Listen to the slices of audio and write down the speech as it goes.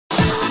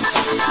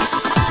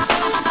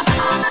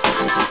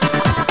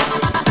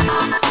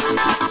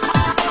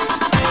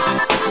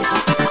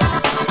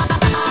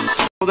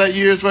That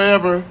year is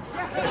forever.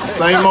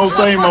 Same old,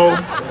 same old.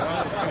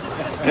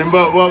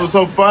 But what was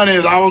so funny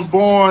is I was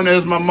born,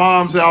 as my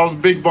mom said, I was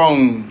big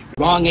bone.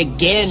 Wrong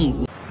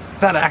again.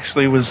 That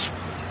actually was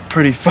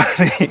pretty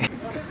funny.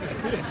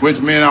 Which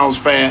meant I was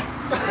fat.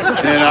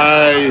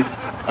 And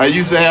I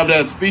used to have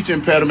that speech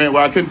impediment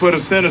where I couldn't put a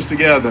sentence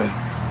together.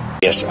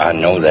 Yes, I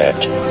know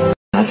that.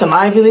 That's some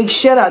Ivy League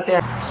shit out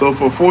there. So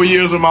for 4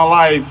 years of my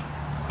life,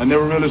 I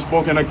never really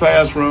spoke in a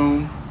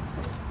classroom.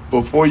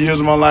 For 4 years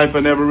of my life,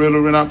 I never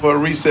really went out for a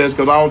recess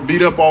because I was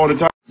beat up all the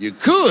time. You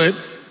could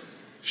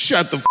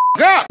shut the f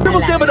up.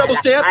 Triple stamp, double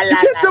stamp. You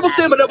can't triple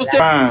stamp, double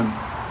stamp.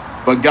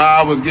 But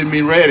God was getting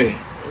me ready.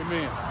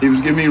 Amen. He was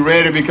getting me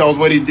ready because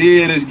what he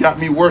did is got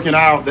me working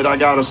out that I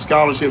got a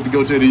scholarship to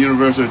go to the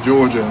University of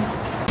Georgia.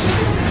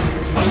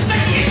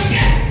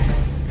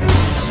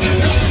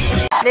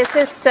 This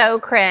is so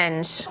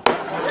cringe.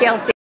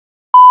 Guilty.